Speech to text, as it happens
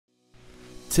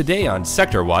Today on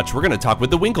Sector Watch, we're going to talk with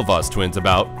the Winklevii twins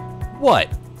about what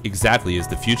exactly is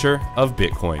the future of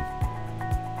Bitcoin.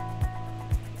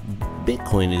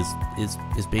 Bitcoin is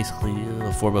basically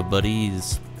a form of money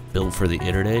is built for the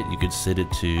internet. You could send it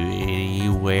to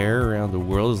anywhere around the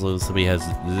world as long as somebody has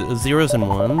zeros and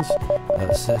ones,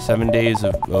 7 days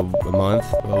of a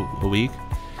month, a week.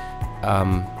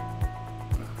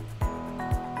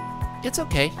 It's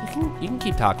okay. You can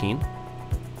keep talking.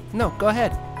 No, go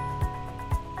ahead.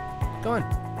 Go on.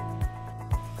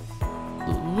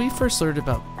 We first learned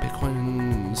about Bitcoin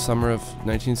in the summer of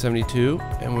 1972,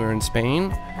 and we were in Spain.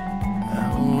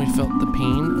 When we felt the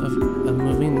pain of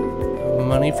moving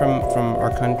money from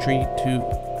our country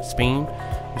to Spain,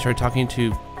 we started talking to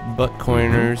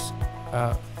Bitcoiners,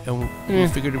 and we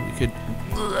figured we could.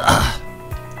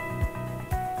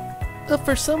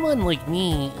 For someone like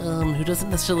me, who doesn't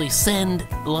necessarily send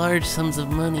large sums of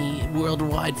money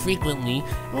worldwide frequently,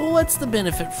 what's the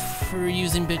benefit for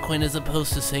using Bitcoin as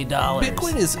opposed to, say, dollars?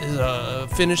 Bitcoin is a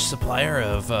finished supplier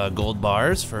of gold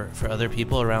bars for other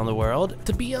people around the world.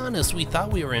 To be honest, we thought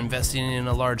we were investing in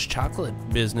a large chocolate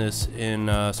business in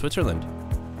Switzerland.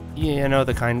 You know,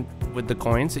 the kind with the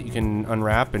coins that you can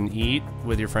unwrap and eat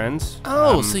with your friends.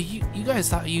 Oh, so you guys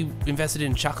thought you invested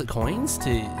in chocolate coins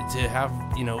to have,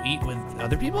 eat with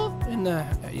other people in the,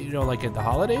 like at the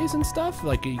holidays and stuff?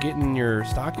 Like you get in your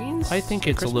stockings? I think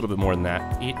it's a little bit more than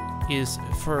that. It is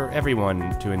for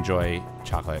everyone to enjoy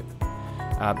chocolate.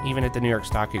 Even at the New York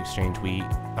Stock Exchange, we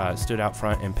stood out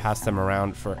front and passed them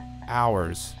around for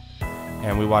hours.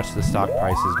 And we watched the stock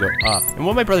prices go up. And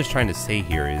what my brother's trying to say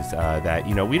here is that,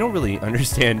 we don't really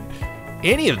understand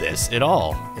any of this at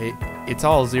all. It's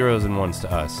all zeros and ones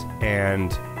to us.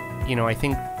 And, I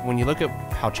think when you look at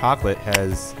how chocolate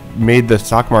has made the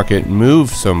stock market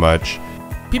move so much,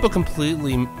 people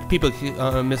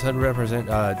misrepresent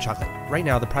chocolate. Right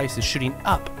now, the price is shooting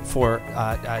up for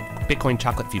Bitcoin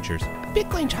chocolate futures.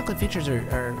 Bitcoin chocolate futures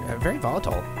are very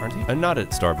volatile, aren't they? And not at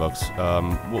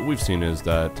Starbucks. What we've seen is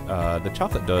that the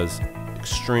chocolate does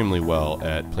extremely well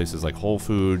at places like Whole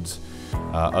Foods,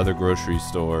 other grocery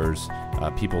stores.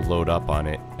 People load up on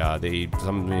it. They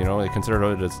consider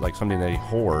it as like something they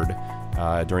hoard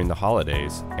during the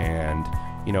holidays. And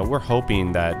we're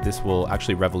hoping that this will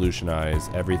actually revolutionize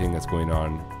everything that's going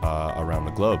on around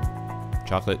the globe.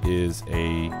 Chocolate is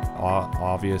a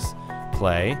obvious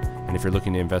play, and if you're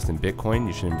looking to invest in Bitcoin,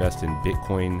 you should invest in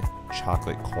Bitcoin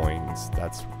chocolate coins.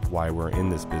 That's why we're in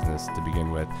this business to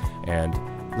begin with. And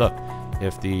look,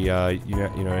 if the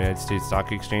United States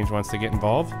Stock Exchange wants to get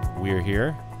involved, we're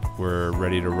here. We're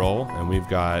ready to roll, and we've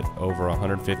got over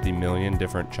 150 million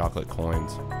different chocolate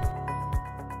coins.